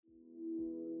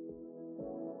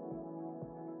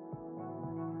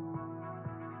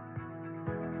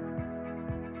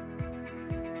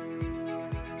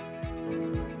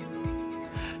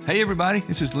Hey everybody,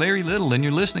 this is Larry Little and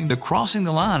you're listening to Crossing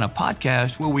the Line, a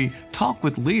podcast where we talk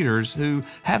with leaders who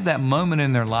have that moment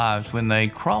in their lives when they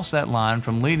cross that line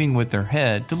from leading with their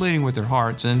head to leading with their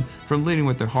hearts, and from leading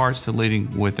with their hearts to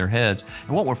leading with their heads.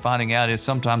 And what we're finding out is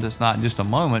sometimes it's not just a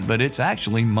moment, but it's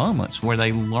actually moments where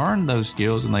they learn those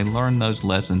skills and they learn those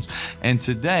lessons. And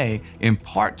today, in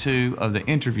part 2 of the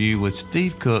interview with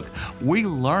Steve Cook, we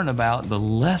learn about the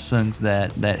lessons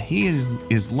that he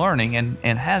is learning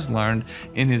and has learned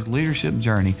in his leadership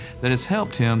journey that has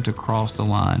helped him to cross the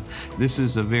line. This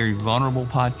is a very vulnerable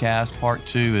podcast. Part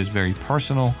 2 is very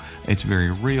personal. It's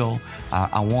very real.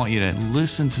 I want you to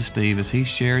listen to Steve as he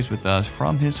shares with us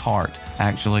from his heart,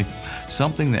 actually,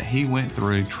 something that he went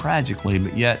through tragically,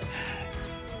 but yet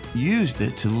used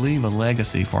it to leave a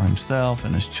legacy for himself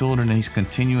and his children. And he's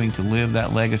continuing to live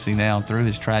that legacy now through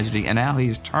his tragedy. And now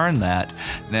he's turned that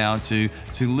now to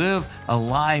live a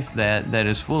life that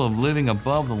is full of living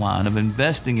above the line, of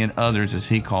investing in others, as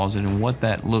he calls it, and what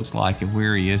that looks like and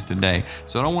where he is today.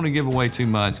 So I don't want to give away too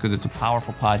much because it's a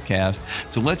powerful podcast.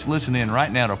 So let's listen in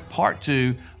right now to part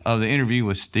 2 of the interview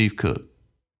with Steve Cook.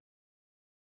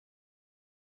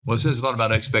 Well, it says a lot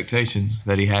about expectations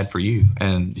that he had for you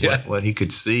and what he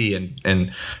could see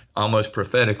and almost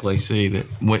prophetically see that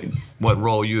what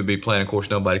role you would be playing. Of course,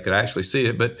 nobody could actually see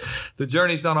it, but the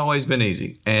journey's not always been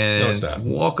easy. And no, it's not.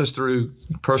 Walk us through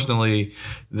personally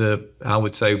I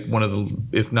would say one of the,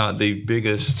 if not the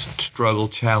biggest struggle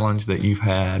challenge that you've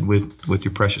had with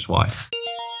your precious wife.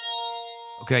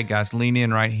 Okay, guys, lean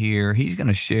in right here. He's going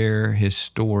to share his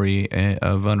story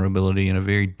of vulnerability in a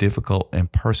very difficult and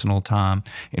personal time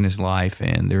in his life,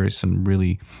 and there are some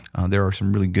really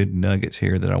good nuggets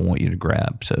here that I want you to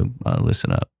grab. So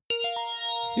listen up.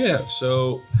 Yeah.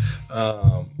 So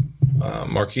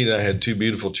Marquita and I had 2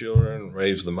 beautiful children,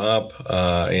 raised them up.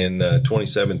 In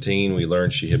 2017, we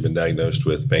learned she had been diagnosed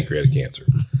with pancreatic cancer.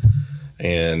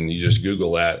 And you just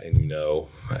Google that, and the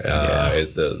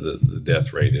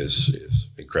death rate is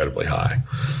incredibly high.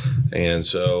 And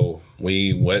so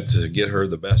we went to get her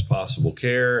the best possible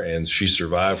care, and she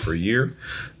survived for a year.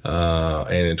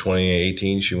 And in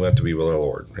 2018, she went to be with our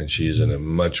Lord, and she's in a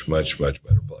much, much, much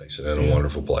better place and in a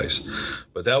wonderful place.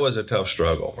 But that was a tough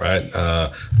struggle, right?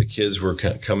 The kids were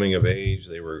coming of age.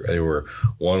 They were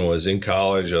one was in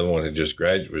college, the other one had just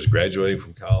was graduating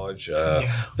from college.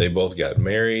 They both got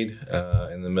married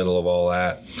in the middle of all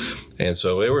that. And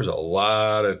so there was a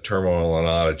lot of turmoil and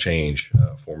a lot of change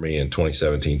for me in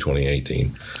 2017,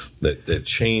 2018 that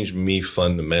changed me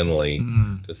fundamentally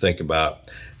to think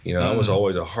about, I was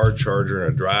always a hard charger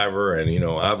and a driver, and,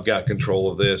 I've got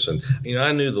control of this. And,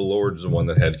 I knew the Lord's the one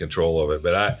that had control of it.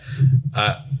 But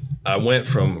I went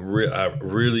from, I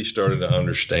really started to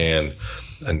understand,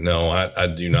 no, I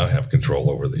do not have control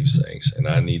over these things. And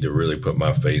I need to really put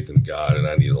my faith in God, and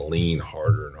I need to lean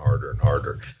harder and harder and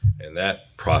harder. And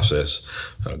that process,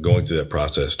 going through that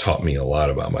process, taught me a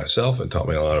lot about myself and taught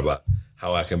me a lot about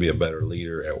how I can be a better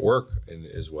leader at work, and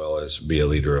as well as be a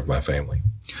leader of my family.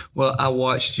 Well, I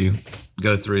watched you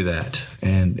go through that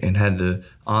and had the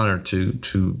honor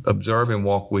to observe and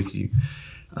walk with you.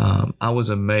 I was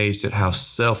amazed at how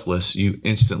selfless you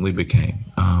instantly became.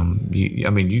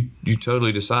 You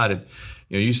totally decided.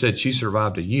 You said she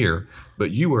survived a year,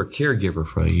 but you were a caregiver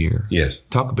for a year. Yes.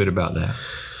 Talk a bit about that.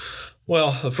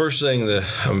 Well, the first thing that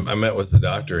I met with the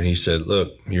doctor, and he said,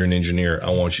 "Look, you're an engineer.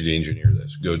 I want you to engineer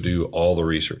this. Go do all the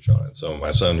research on it." So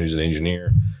my son, who's an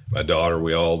engineer, my daughter,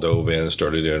 we all dove in and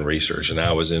started doing research. And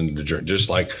I was in just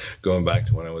like going back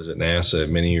to when I was at NASA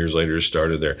many years later,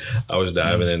 started there. I was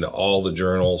diving into all the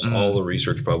journals, all the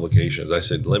research publications. I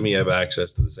said, let me have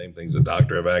access to the same things the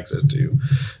doctor have access to,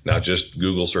 not just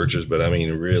Google searches, but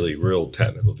really real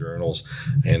technical journals.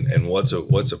 And what's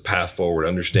a path forward,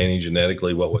 understanding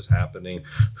genetically what was happening,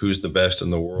 who's the best in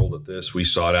the world at this. We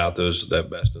sought out that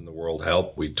best in the world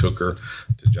help. We took her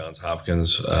to Johns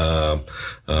Hopkins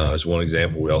as one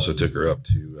example. We also took her up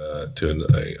to an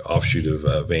offshoot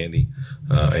of Vandy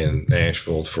in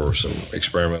Nashville for some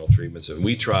experimental treatments, and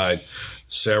we tried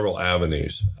several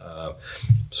avenues.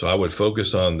 So I would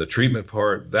focus on the treatment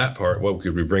part, what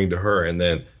could we bring to her, and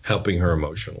then helping her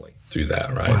emotionally through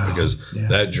that, right? Wow. Because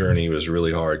that journey was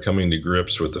really hard, coming to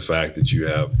grips with the fact that you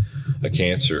have a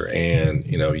cancer and,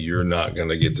 you're not going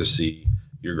to get to see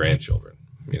your grandchildren,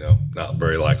 not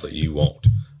very likely you won't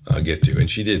get to, and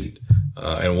she didn't.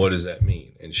 And what does that mean?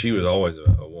 And she was always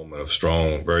a woman of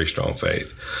very strong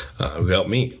faith, who helped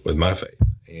me with my faith.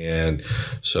 And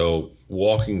so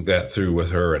walking that through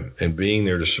with her and being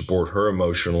there to support her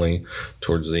emotionally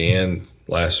towards the end,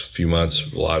 last few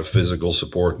months, a lot of physical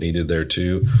support needed there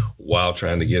too, while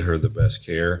trying to get her the best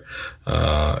care.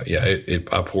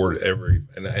 I poured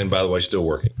and by the way, still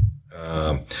working.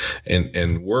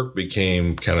 And work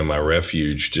became kind of my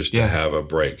refuge just to have a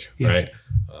break, right?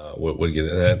 Would get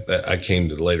that. I came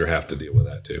to later have to deal with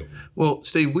that too. Well,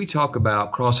 Steve, we talk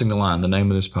about crossing the line, the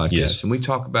name of this podcast, yes. And we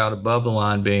talk about above the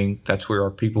line being that's where our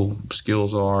people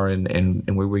skills are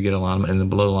and where we get alignment, and then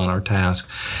below the line our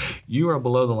tasks. You are a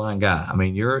below the line guy. I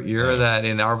mean, you're that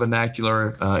in our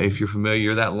vernacular. If you're familiar,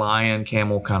 you're that lion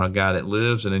camel kind of guy that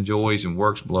lives and enjoys and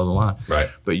works below the line. Right.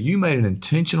 But you made an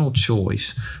intentional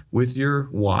choice with your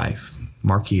wife,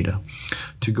 Marquita,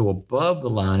 to go above the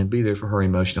line and be there for her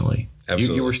emotionally.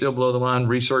 Absolutely. You were still below the line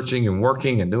researching and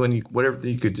working and doing whatever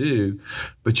you could do,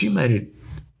 but you made it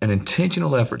an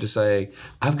intentional effort to say,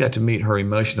 I've got to meet her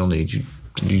emotional needs.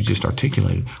 You just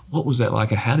articulated. What was that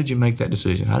like, and how did you make that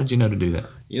decision? How did you know to do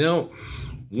that?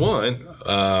 One,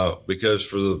 because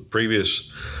for the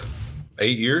previous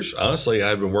 8 years, honestly,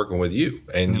 I'd been working with you,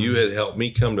 and you had helped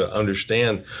me come to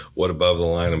understand what above the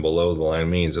line and below the line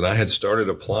means. And I had started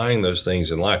applying those things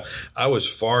in life. I was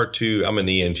I'm an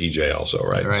ENTJ also,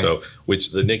 right? So,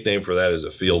 which the nickname for that is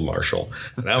a field marshal.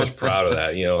 And I was proud of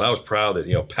that. I was proud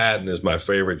that, Patton is my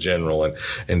favorite general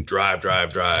and drive.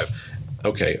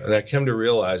 Okay, and I come to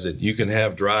realize that you can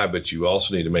have drive, but you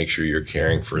also need to make sure you're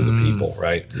caring for the people,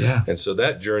 right? Yeah. And so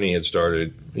that journey had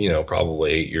started,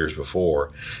 probably 8 years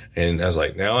before. And I was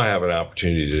like, now I have an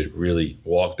opportunity to really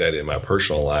walk that in my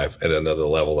personal life at another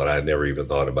level that I'd never even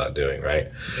thought about doing, right?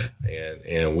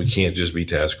 And we can't just be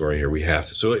task-oriented here. We have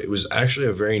to. So it was actually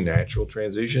a very natural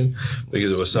transition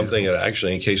because it was something that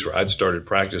actually, in case where I'd started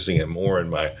practicing it more in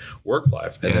my work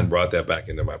life and then brought that back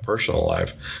into my personal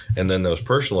life. And then those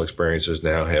personal experiences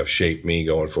now have shaped me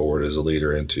going forward as a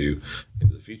leader into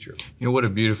the future. What a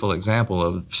beautiful example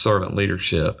of servant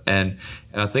leadership. And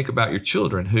I think about your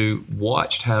children who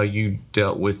watched how you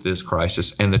dealt with this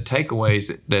crisis and the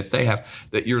takeaways that they have,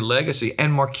 that your legacy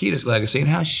and Marquita's legacy, and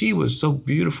how she was so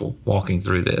beautiful walking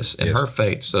through this, and her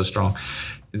faith so strong,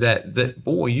 that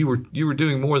boy, you were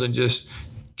doing more than just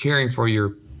caring for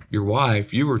your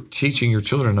wife. You were teaching your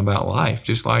children about life,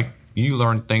 just like you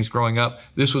learned things growing up.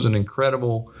 This was an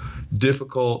incredible,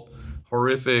 difficult,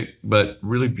 horrific, but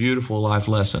really beautiful life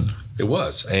lesson. It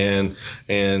was. And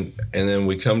then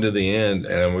we come to the end,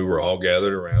 and we were all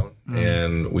gathered around,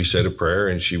 and we said a prayer,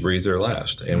 and she breathed her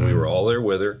last. And we were all there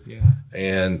with her. Yeah.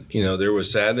 And, there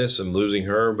was sadness in losing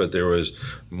her, but there was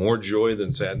more joy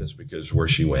than sadness because where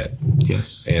she went.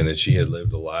 Yes. And that she had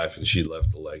lived a life and she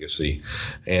left a legacy.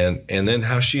 And then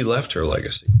how she left her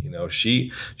legacy.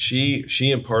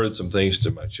 She imparted some things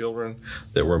to my children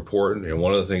that were important. And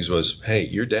one of the things was, hey,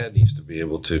 your dad needs to be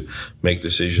able to make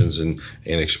decisions and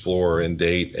explore and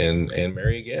date and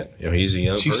marry again. He's a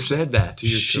young person. She said that to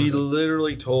your children. She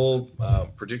literally told,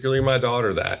 particularly my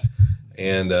daughter, that.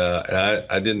 And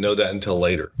I didn't know that until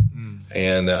later.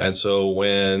 And so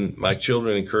when my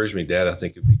children encouraged me, Dad, I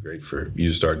think it'd be great for you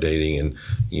to start dating, and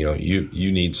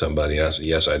you need somebody. And I said,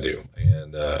 yes, I do.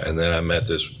 And then I met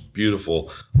this beautiful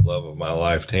love of my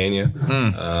life, Tanya,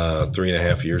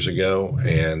 3.5 years ago,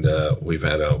 and we've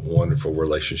had a wonderful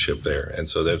relationship there. And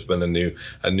so there's been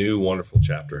a new wonderful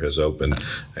chapter has opened,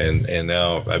 and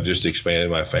now I've just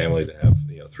expanded my family to have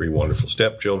 3 wonderful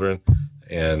stepchildren.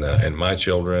 And my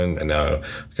children, and now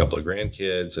a couple of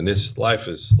grandkids, and this life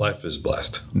is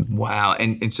blessed. Wow!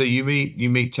 And so you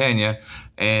meet Tanya,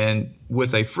 and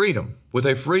with a freedom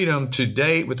to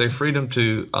date, with a freedom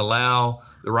to allow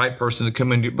the right person to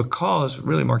come in, because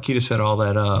really Marquita set all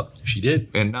that up. She did.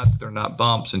 And not that there are not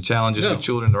bumps and challenges with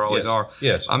children, there always are.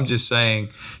 Yes. I'm just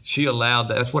saying she allowed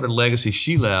that. That's what a legacy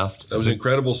she left. That was an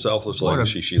incredible selfless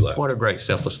legacy she left. What a great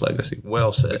selfless legacy.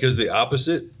 Well said. Because the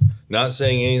opposite, not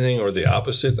saying anything or the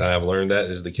opposite, I've learned that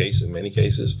is the case in many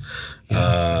cases,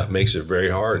 makes it very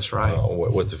hard. That's right.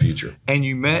 With the future. And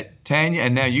you met Tanya,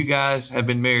 and now you guys have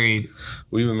been married.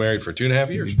 We've been married for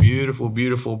 2.5 years. Beautiful,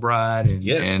 beautiful bride,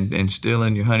 and still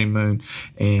in your honeymoon,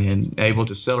 and able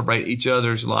to celebrate each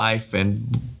other's life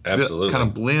and absolutely kind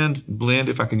of blend,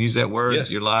 if I can use that word,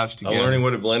 your lives together. I'm learning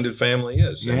what a blended family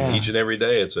is. Yeah. And each and every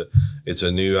day, it's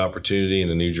a new opportunity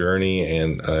and a new journey,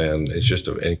 and it's just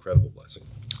an incredible blessing.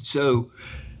 So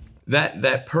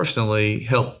that personally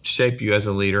helped shape you as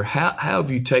a leader. How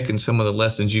have you taken some of the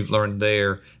lessons you've learned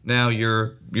there? Now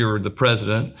you're the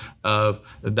president of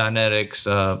the Dynetics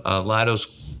Leidos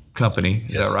company.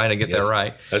 Is Yes. that right? I get Yes. that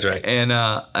right. That's right.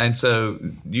 And so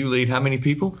you lead how many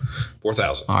people?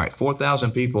 4,000. All right,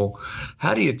 4,000 people.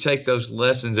 How do you take those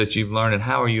lessons that you've learned and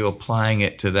how are you applying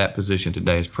it to that position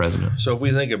today as president? So if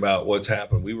we think about what's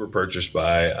happened, we were purchased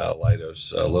by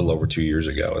Leidos a little over 2 years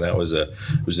ago, and that was an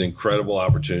incredible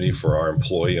opportunity for our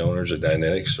employee owners at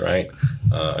Dynetics, right?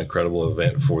 Incredible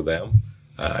event for them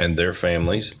and their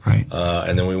families. Right.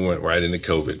 And then we went right into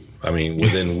COVID. I mean,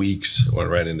 within weeks,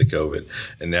 went right into COVID.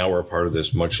 And now we're a part of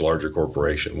this much larger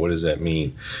corporation. What does that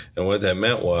mean? And what that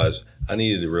meant was I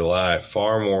needed to rely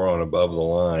far more on above the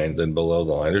line than below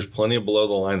the line. There's plenty of below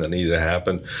the line that needed to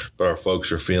happen, but our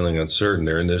folks are feeling uncertain.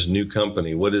 They're in this new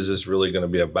company. What is this really going to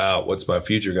be about? What's my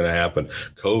future going to happen?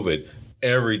 COVID.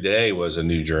 Every day was a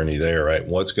new journey there, right?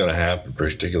 What's going to happen,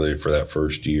 particularly for that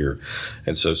first year?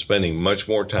 And so spending much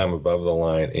more time above the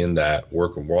line in that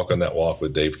walking that walk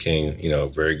with Dave King,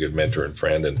 very good mentor and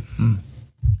friend and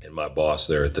my boss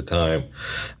there at the time,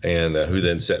 and who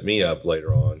then set me up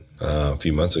later on a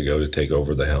few months ago to take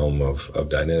over the helm of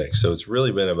Dynetics. So it's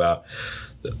really been about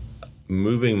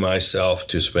moving myself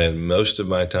to spend most of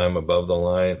my time above the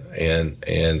line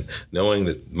and knowing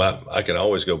that I can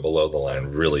always go below the line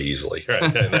really easily. Right?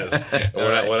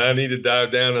 When I need to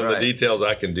dive down on the details,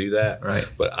 I can do that. Right.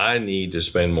 But I need to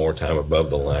spend more time above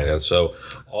the line. And so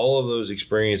all of those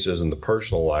experiences in the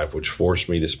personal life, which forced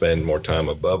me to spend more time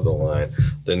above the line,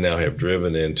 then now have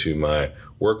driven into my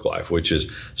work life, which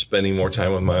is spending more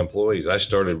time with my employees. I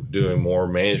started doing more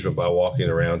management by walking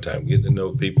around time, getting to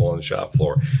know people on the shop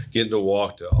floor, getting to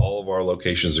walk to all of our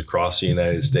locations across the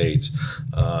United States,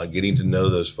 getting to know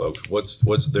those folks.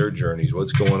 What's their journeys?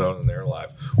 What's going on in their life?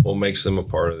 What makes them a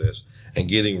part of this? And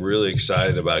getting really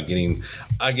excited about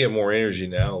I get more energy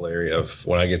now, Larry, of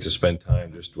when I get to spend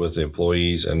time just with the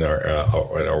employees and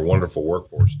our wonderful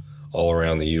workforce all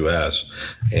around the U.S.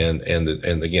 and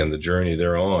again the journey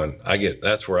they're on.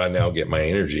 That's where I now get my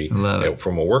energy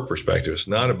from a work perspective. It's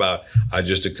not about I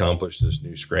just accomplished this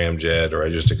new scramjet or I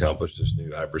just accomplished this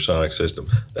new hypersonic system.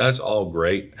 That's all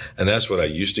great, and that's what I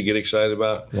used to get excited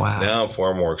about. Wow. Now I'm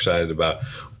far more excited about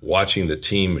watching the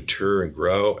team mature and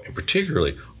grow, and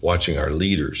particularly watching our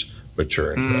leaders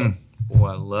mature and grow. Boy,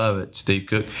 I love it, Steve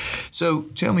Cook. So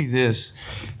tell me this.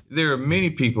 There are many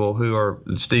people who are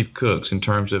Steve Cooks in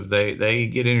terms of they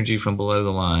get energy from below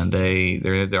the line. They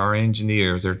are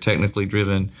engineers. They're technically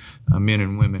driven men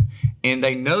and women, and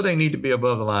they know they need to be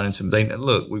above the line. And so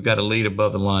we've got to lead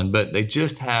above the line, but they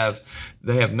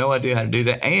have no idea how to do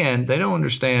that, and they don't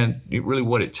understand really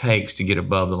what it takes to get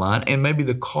above the line, and maybe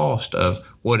the cost of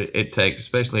what it takes,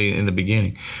 especially in the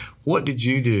beginning. What did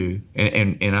you do?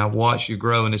 And I watched you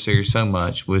grow in this area so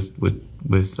much with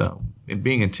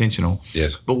being intentional.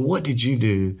 Yes. But what did you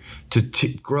do to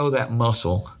grow that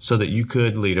muscle so that you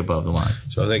could lead above the line?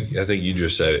 So I think you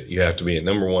just said it. You have to be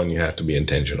number one. You have to be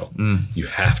intentional. You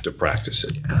have to practice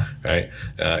it, right?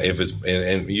 If it's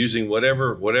and using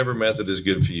whatever method is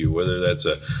good for you, whether that's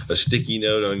a sticky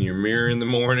note on your mirror in the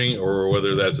morning, or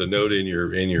whether that's a note in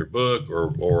your book,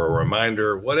 or a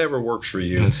reminder, whatever works for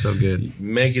you. That's so good.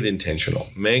 Make it intentional.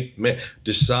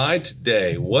 Decide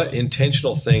today, what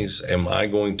intentional things am I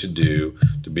going to do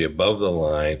to be above the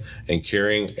line and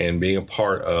caring and being a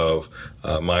part of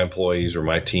my employees or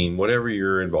my team, whatever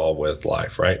you're involved with,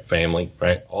 life, right? Family,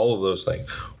 right? All of those things.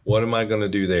 What am I going to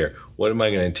do there? What am I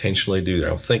going to intentionally do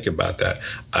there? I'll think about that.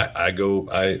 I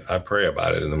pray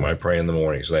about it, and then I pray in the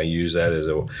mornings, and I use that as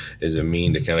a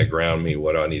mean to kind of ground me.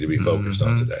 What do I need to be focused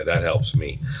on today? That helps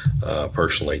me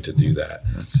personally to do that.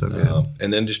 That's so good.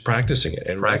 And then just practicing it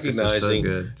and recognizing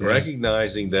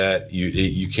that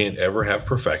you can't ever have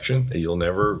perfection. You'll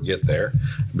never get there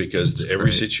because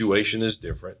every situation is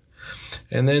different.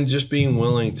 And then just being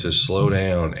willing to slow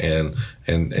down and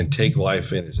take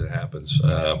life in as it happens.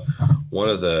 I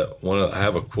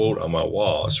have a quote on my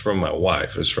wall. It's from my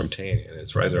wife. It's from Tanya, and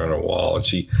it's right there on her wall. And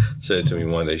she said it to me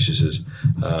one day. She says,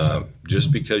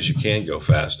 "Just because you can go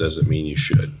fast doesn't mean you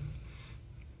should."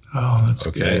 Oh, that's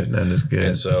good. That is good.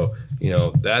 And so,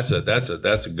 that's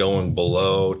a going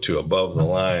below to above the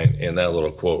line in that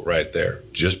little quote right there.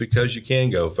 Just because you can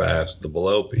go fast, the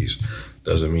below piece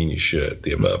doesn't mean you should,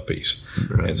 the above piece.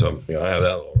 Right. And so, I have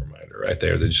that little reminder right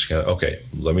there that just kind of, okay,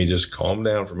 let me just calm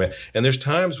down for a minute. And there's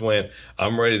times when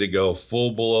I'm ready to go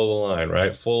full below the line,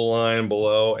 right? Full line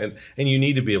below. And you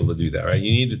need to be able to do that,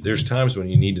 right? There's times when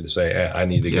you need to say, hey, I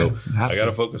need to go. I got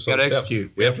to focus on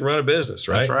execute. We have to run a business,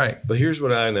 right? That's right. But here's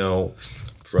what I know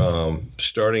from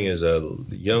starting as a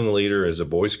young leader, as a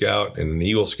Boy Scout and an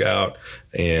Eagle Scout,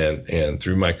 and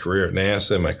through my career at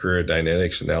NASA, my career at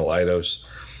Dynetics, and now Leidos,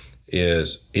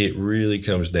 is it really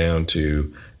comes down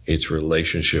to It's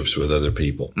relationships with other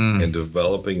people, and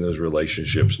developing those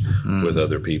relationships with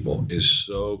other people is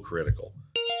so critical.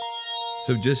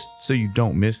 So just so you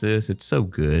don't miss this, it's so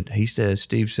good.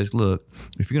 Steve says, look,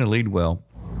 if you're going to lead well,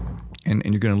 and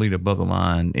you're going to lead above the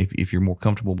line if you're more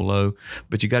comfortable below,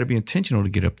 but you got to be intentional to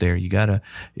get up there. You got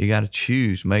to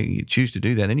choose to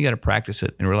do that. Then you got to practice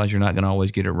it and realize you're not going to always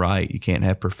get it right. You can't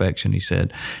have perfection. He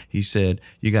said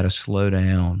you got to slow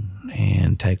down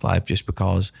and take life just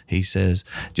because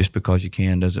you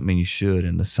can doesn't mean you should.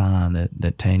 And the sign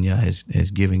that Tanya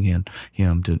is giving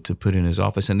him to put in his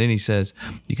office. And then he says,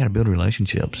 you got to build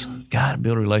relationships. Got to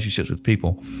build relationships with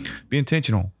people. Be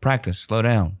intentional, practice, slow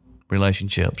down.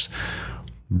 Relationships.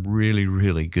 Really,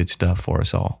 really good stuff for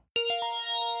us all.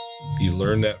 You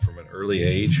learn that from an early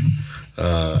age.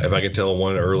 If I could tell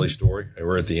one early story,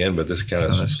 we're at the end, but this kind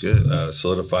of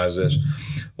solidifies this.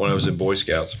 When I was in Boy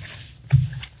Scouts,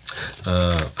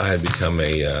 I had become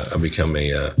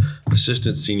a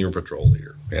assistant senior patrol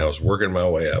leader. And I was working my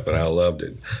way up, and I loved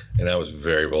it. And I was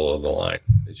very below the line,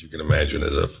 as you can imagine,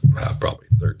 as a probably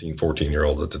 13,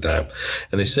 14-year-old at the time.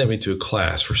 And they sent me to a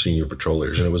class for senior patrol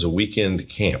leaders, and it was a weekend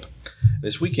camp. And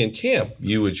this weekend camp,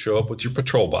 you would show up with your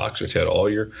patrol box, which had all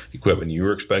your equipment you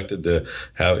were expected to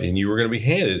have, and you were going to be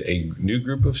handed a new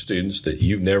group of students or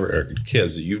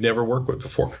kids that you've never worked with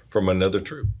before from another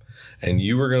troop. And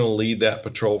you were going to lead that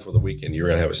patrol for the weekend. You were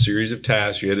going to have a series of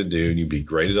tasks you had to do, and you'd be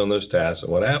graded on those tasks.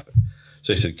 And what happened?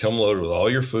 So they said, come loaded with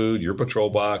all your food, your patrol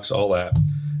box, all that.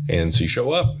 And so you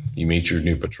show up, you meet your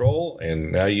new patrol,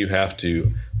 and now you have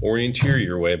to orienteer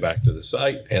your way back to the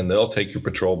site, and they'll take your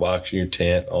patrol box and your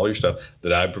tent, all your stuff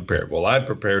that I prepared. Well, I'd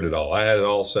prepared it all. I had it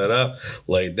all set up,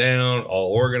 laid down,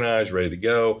 all organized, ready to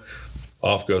go.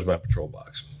 Off goes my patrol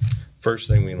box. First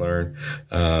thing we learned,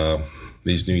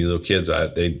 these new little kids, I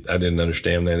didn't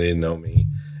understand them. They didn't know me.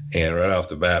 And right off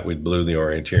the bat, we blew the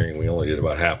orienteering. We only did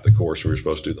about half the course. We were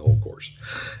supposed to do the whole course.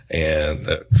 And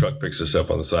the truck picks us up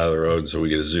on the side of the road, and so we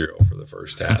get a 0 for the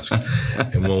first task.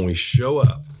 And when we show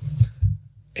up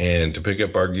and to pick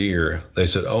up our gear, they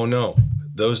said, oh, no,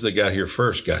 those that got here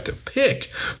first got to pick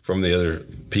from the other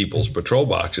people's patrol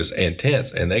boxes and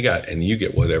tents, and you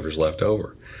get whatever's left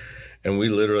over. And we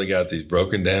literally got these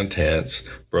broken down tents,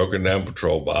 broken down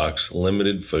patrol box,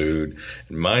 limited food,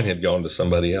 and mine had gone to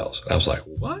somebody else. I was like,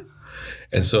 what?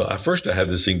 And so at first I had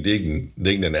this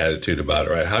indignant attitude about it,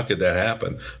 right? How could that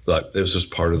happen? Like, this was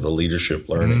part of the leadership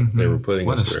learning they were putting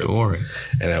us through. What a story.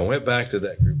 And I went back to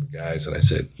that group of guys and I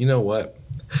said, you know what?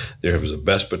 There was a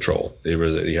best patrol.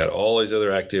 You had all these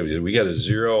other activities. We got a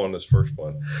 0 on this first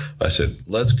one. I said,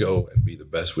 let's go and be the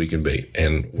best we can be.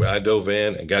 And I dove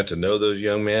in and got to know those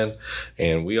young men,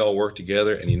 and we all worked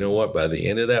together. And you know what? By the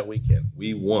end of that weekend,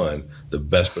 we won the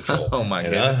best patrol. Oh, my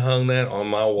God. And I hung that on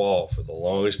my wall for the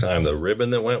longest time. The ribbon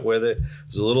that went with it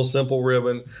was a little simple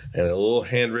ribbon and a little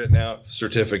handwritten out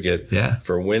certificate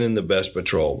for winning the best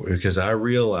patrol, because I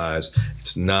realized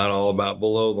it's not all about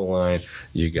below the line.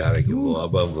 You got to go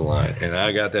above the line. And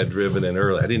I got that driven in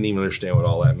early. I didn't even understand what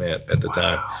all that meant at the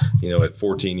time, at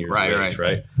 14 years of age,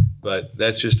 right? But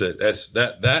that's just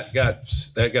that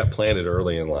got planted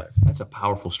early in life. That's a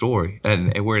powerful story,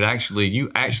 and where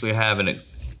you actually have an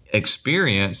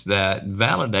experience that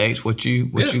validates what you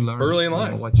learned early in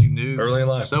life, what you knew early in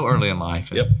life, so early in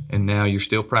life, and now you're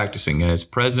still practicing as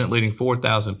president, leading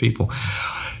 4,000 people.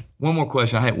 One more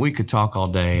question. We could talk all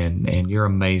day, and you're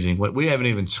amazing. We haven't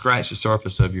even scratched the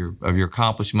surface of your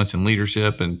accomplishments and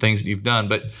leadership and things that you've done.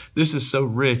 But this is so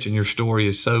rich, and your story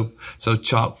is so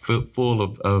chock full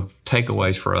of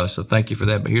takeaways for us. So thank you for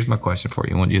that. But here's my question for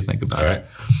you. What do you think about it?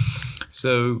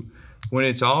 So when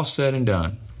it's all said and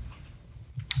done,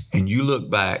 and you look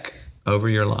back over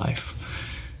your life,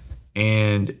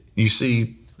 and you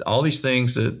see all these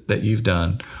things that you've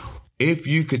done, if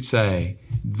you could say,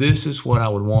 this is what I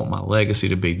would want my legacy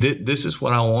to be, this is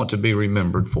what I want to be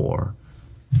remembered for,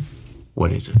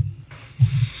 what is it?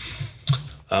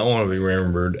 I want to be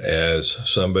remembered as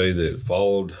somebody that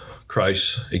followed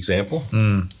Christ's example,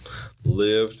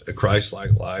 lived a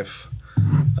Christ-like life,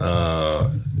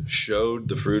 showed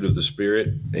the fruit of the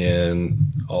Spirit in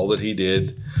all that he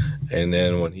did, and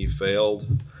then when he failed,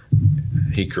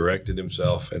 he corrected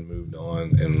himself and moved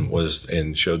on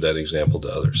and showed that example to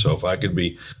others. So if I could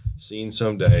be seen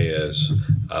someday as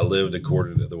I lived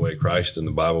according to the way Christ and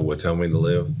the Bible would tell me to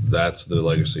live, that's the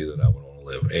legacy that I would want to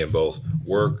live, in both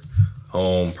work,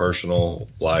 home, personal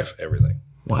life, everything.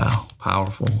 Wow,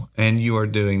 powerful. And you are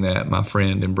doing that, my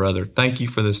friend and brother. Thank you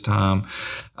for this time.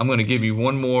 I'm going to give you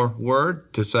one more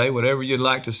word to say, whatever you'd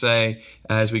like to say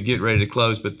as we get ready to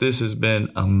close. But this has been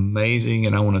amazing,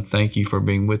 and I want to thank you for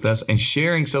being with us and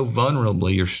sharing so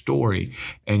vulnerably your story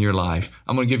and your life.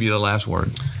 I'm going to give you the last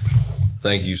word.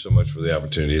 Thank you so much for the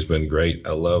opportunity. It's been great.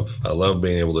 I love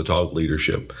being able to talk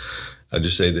leadership. I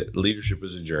just say that leadership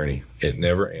is a journey. It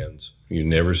never ends. You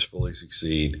never fully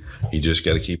succeed. You just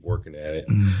got to keep working at it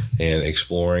and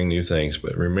exploring new things.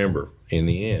 But remember, in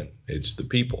the end, it's the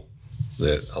people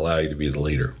that allow you to be the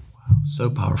leader. Wow, so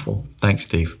powerful. Thanks,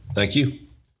 Steve. Thank you.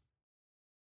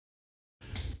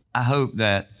 I hope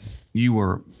that you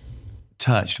were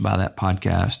touched by that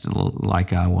podcast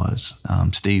like I was.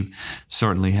 Steve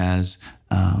certainly has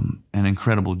an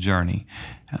incredible journey.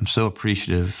 I'm so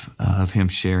appreciative of him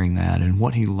sharing that and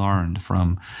what he learned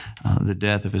from the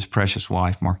death of his precious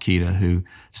wife, Marquita, who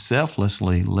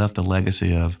selflessly left a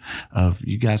legacy of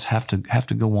you guys have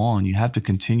to go on. You have to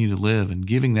continue to live, and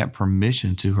giving that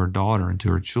permission to her daughter and to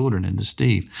her children and to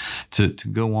Steve to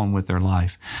go on with their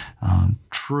life.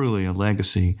 Truly a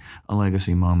legacy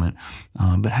moment.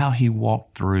 But how he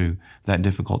walked through that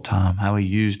difficult time, how he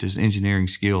used his engineering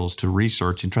skills to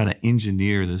research and try to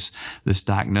engineer this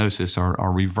diagnosis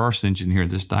or reverse engineer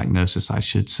this diagnosis, I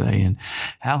should say, and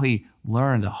how he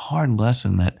learned a hard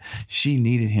lesson that she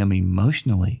needed him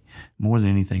emotionally more than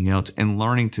anything else, and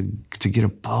learning to get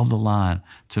above the line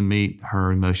to meet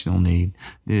her emotional need.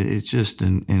 It's just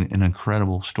an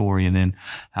incredible story. And then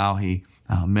how he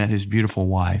met his beautiful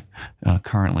wife,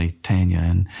 currently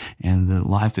Tanya, and the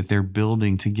life that they're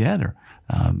building together.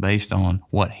 Based on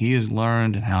what he has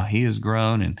learned and how he has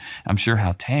grown, and I'm sure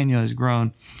how Tanya has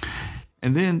grown.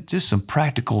 And then just some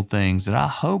practical things that I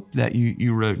hope that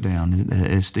you wrote down,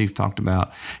 as Steve talked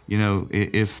about. You know,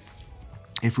 if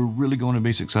we're really going to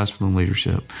be successful in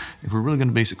leadership, if we're really going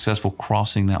to be successful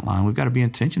crossing that line, we've got to be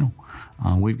intentional.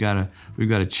 We've got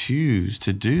to choose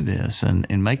to do this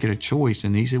and make it a choice.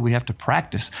 And he said we have to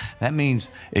practice. That means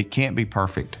it can't be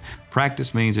perfect.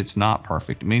 Practice means it's not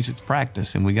perfect. It means it's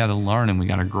practice, and we got to learn and we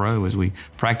got to grow as we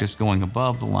practice going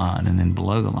above the line and then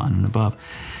below the line and above.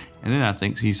 And then I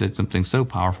think he said something so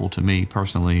powerful to me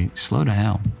personally: slow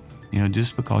down. You know,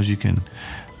 just because you can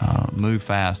move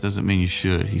fast doesn't mean you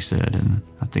should, he said. And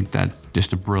I think that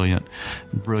just a brilliant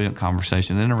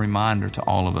conversation. And then a reminder to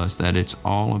all of us that it's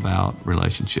all about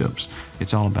relationships.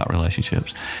 It's all about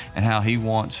relationships, and how he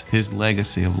wants his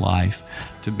legacy of life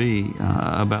to be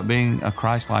about being a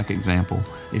Christ-like example.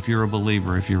 If you're a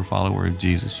believer, if you're a follower of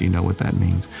Jesus, you know what that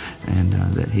means. And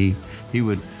that he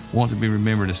would want to be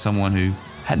remembered as someone who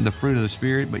had the fruit of the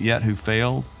Spirit, but yet who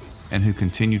failed and who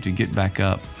continued to get back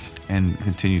up and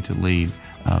continue to lead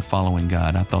following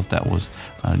God. I thought that was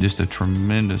just a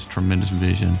tremendous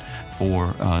vision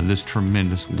for this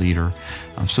tremendous leader.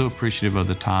 I'm so appreciative of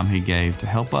the time he gave to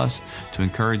help us, to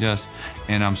encourage us,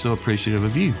 and I'm so appreciative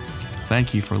of you.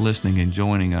 Thank you for listening and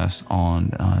joining us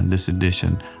on this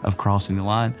edition of Crossing the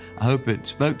Line. I hope it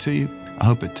spoke to you. I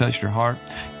hope it touched your heart,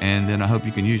 and then I hope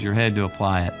you can use your head to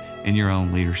apply it in your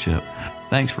own leadership.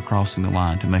 Thanks for crossing the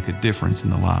line to make a difference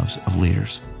in the lives of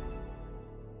leaders.